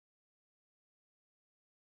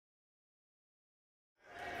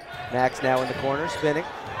Max now in the corner, spinning.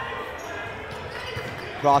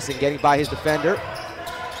 Crossing, getting by his defender.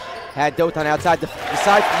 Had Dotan outside,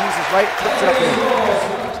 decides to use his right, flips it up and in.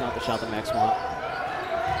 That's not the shot that Max wants.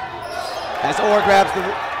 As Orr grabs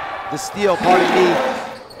the steal, pardon me,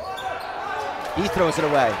 he throws it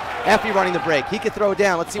away. Effie running the break. He can throw it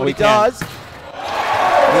down. Let's see what he does. He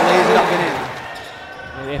lays it up and in.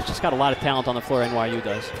 They've just got a lot of talent on the floor, NYU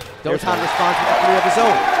does. Dotan responds with a three of his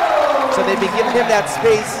own. So they've been giving him that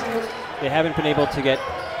space. They haven't been able to get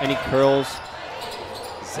any curls.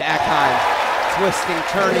 Zakheim twisting,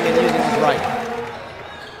 turning, and using his right.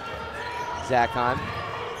 Zakheim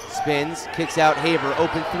spins, kicks out Haber,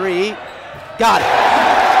 open three. Got it.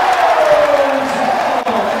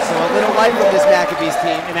 So a little light from this Maccabees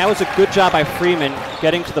team. And that was a good job by Freeman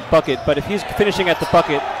getting to the bucket, but if he's finishing at the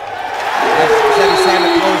bucket. Zevi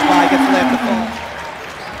Salmon blows by, gets left the phone.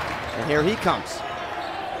 And here he comes.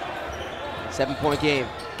 7-point game.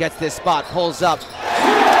 Gets this spot, pulls up. Sticks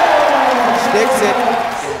it.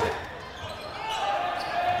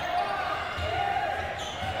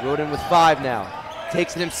 Rodin with 5 now.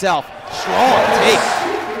 Takes it himself. Strong take.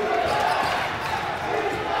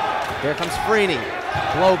 Here comes Freeney.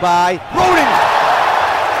 Blow by. Rodin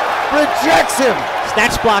rejects him.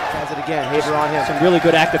 Snatch block. Has it again. Haber on him. Some really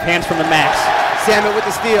good active hands from the Max. Salmon with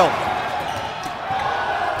the steal.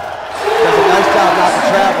 Does a nice job not to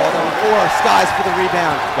travel. Or skies for the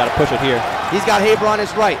rebound. Got to push it here. He's got Haber on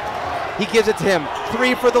his right. He gives it to him.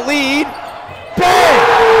 3 for the lead. Bang!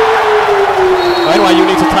 NYU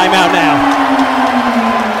needs a timeout now.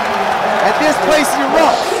 And this place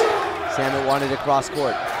erupts. Salmon wanted it cross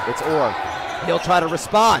court. It's Orr. He'll try to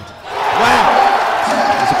respond. Wow.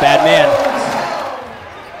 He's a bad man.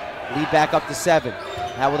 Lead back up to 7.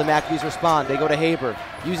 How will the Maccabees respond? They go to Haber.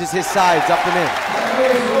 Uses his sides up and in.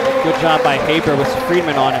 Good job by Haber with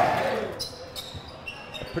Friedman on him.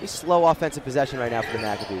 Pretty slow offensive possession right now for the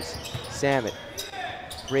Maccabees. Salmon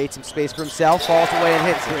creates some space for himself, falls away and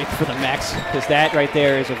hits. Great for the Max, because that right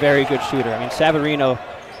there is a very good shooter. I mean, Savarino.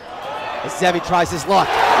 As Zevi tries his luck.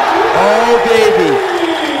 Oh, baby.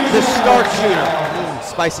 The Stark shooter.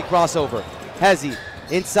 Spicy crossover. Hezi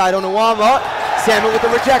inside Onawama. Salmon with the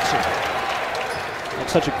rejection.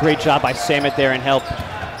 That's such a great job by Samet there and help.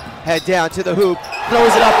 Head down to the hoop.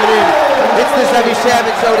 Throws it up and in. It's the Zevi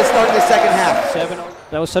Shavin show to start the second half. 7-0.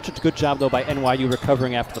 That was such a good job, though, by NYU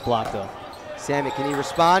recovering after the block, though. Salmon, can he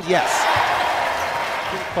respond? Yes.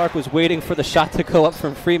 Clark was waiting for the shot to go up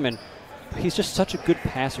from Freeman. He's just such a good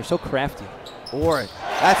passer, so crafty. Or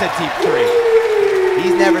that's a deep three.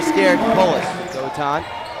 He's never scared to pull it. Dotan.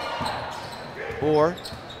 Or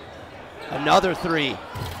another three.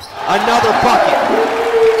 Another bucket.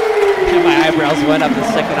 My eyebrows went up the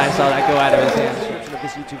second I saw that go out of his hands. Description of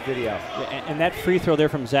this YouTube video. And that free throw there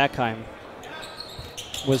from Zakheim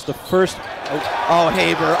was the first. Oh,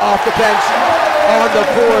 Haber off the bench, on the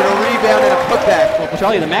board, a rebound and a putback. Well,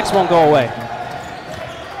 Charlie, the Max won't go away.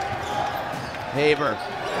 Haber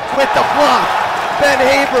with the block. Ben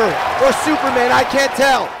Haber or Superman, I can't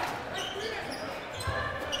tell.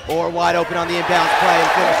 Or wide open on the inbounds play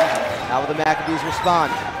and finishes. How will the Maccabees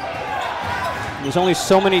respond? There's only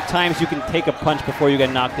so many times you can take a punch before you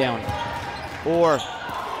get knocked down. Or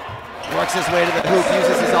works his way to the hoop,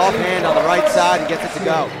 uses his offhand on the right side and gets it to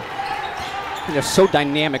go. And they're so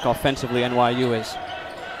dynamic offensively, NYU is.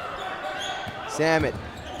 Salmon,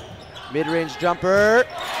 mid-range jumper.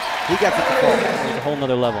 He gets it to fall. It's a whole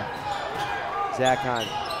nother level. Zakheim,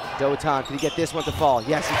 Dotan, can he get this one to fall?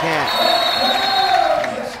 Yes, he can.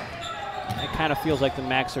 It kind of feels like the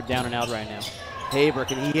Max are down and out right now. Haber,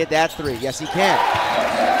 can he hit that three? Yes, he can.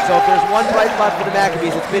 So if there's one bright spot for the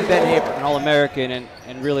Maccabees, it's been Ben Haber. An All-American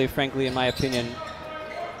and really, frankly, in my opinion,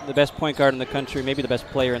 the best point guard in the country, maybe the best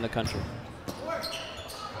player in the country.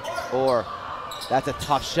 Or that's a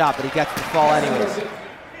tough shot, but he gets the fall anyways.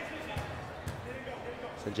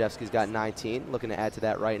 Sanjevski's got 19, looking to add to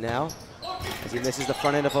that right now. As he misses the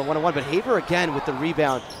front end of a one-on-one, but Haber again with the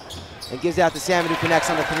rebound and gives out to Salmon, who connects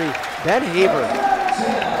on the three. Ben Haber.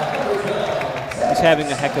 He's having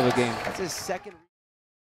a heck of a game. That's his second.